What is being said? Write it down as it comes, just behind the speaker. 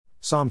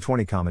Psalm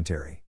 20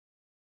 Commentary.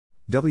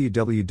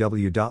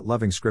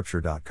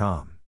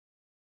 www.lovingscripture.com.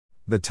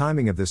 The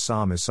timing of this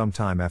psalm is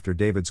sometime after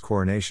David's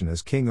coronation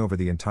as king over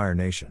the entire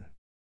nation.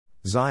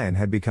 Zion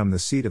had become the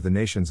seat of the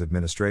nation's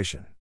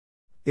administration.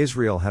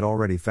 Israel had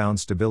already found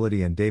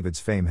stability and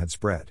David's fame had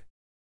spread.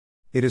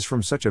 It is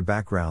from such a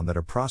background that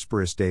a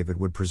prosperous David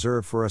would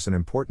preserve for us an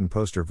important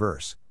poster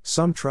verse: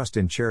 some trust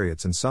in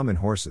chariots and some in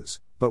horses,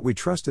 but we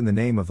trust in the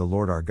name of the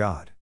Lord our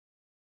God.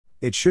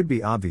 It should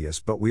be obvious,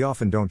 but we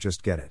often don't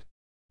just get it.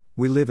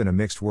 We live in a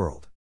mixed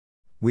world.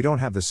 We don't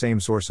have the same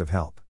source of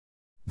help.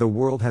 The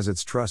world has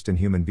its trust in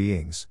human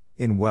beings,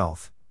 in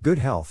wealth, good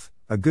health,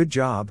 a good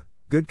job,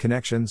 good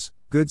connections,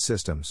 good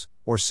systems,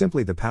 or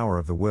simply the power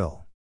of the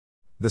will.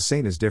 The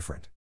saint is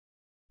different.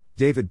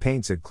 David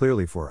paints it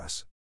clearly for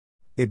us.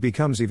 It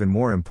becomes even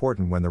more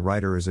important when the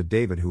writer is a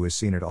David who has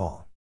seen it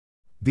all.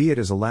 Be it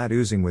as a lad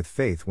oozing with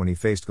faith when he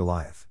faced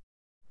Goliath,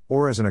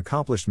 or as an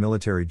accomplished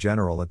military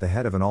general at the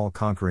head of an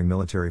all-conquering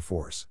military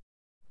force.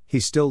 He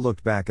still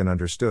looked back and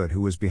understood who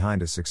was behind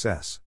his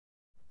success.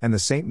 And the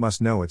saint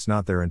must know it's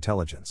not their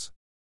intelligence.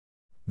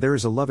 There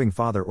is a loving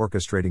Father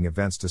orchestrating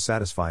events to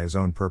satisfy his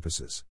own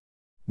purposes.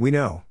 We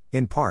know,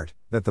 in part,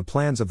 that the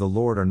plans of the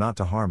Lord are not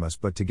to harm us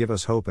but to give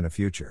us hope and a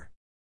future.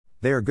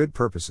 They are good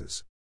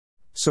purposes.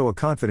 So a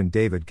confident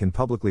David can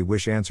publicly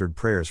wish answered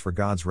prayers for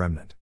God's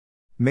remnant.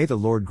 May the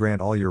Lord grant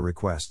all your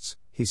requests,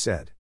 he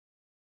said.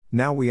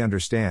 Now we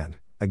understand,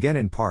 again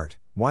in part,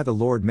 why the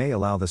Lord may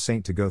allow the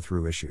saint to go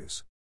through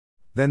issues.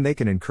 Then they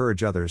can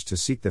encourage others to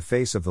seek the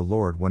face of the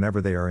Lord whenever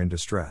they are in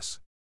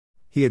distress.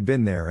 He had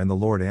been there and the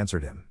Lord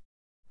answered him.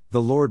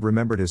 The Lord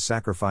remembered his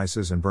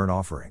sacrifices and burnt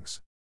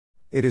offerings.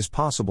 It is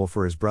possible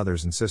for his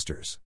brothers and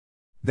sisters.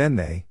 Then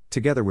they,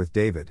 together with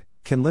David,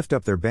 can lift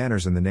up their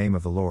banners in the name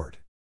of the Lord.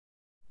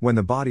 When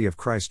the body of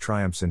Christ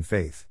triumphs in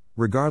faith,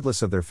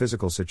 regardless of their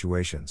physical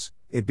situations,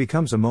 it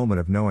becomes a moment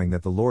of knowing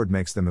that the Lord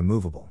makes them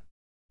immovable.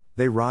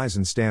 They rise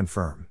and stand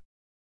firm.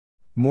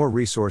 More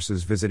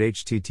resources visit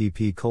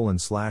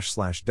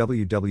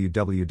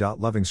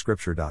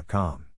http://www.lovingscripture.com.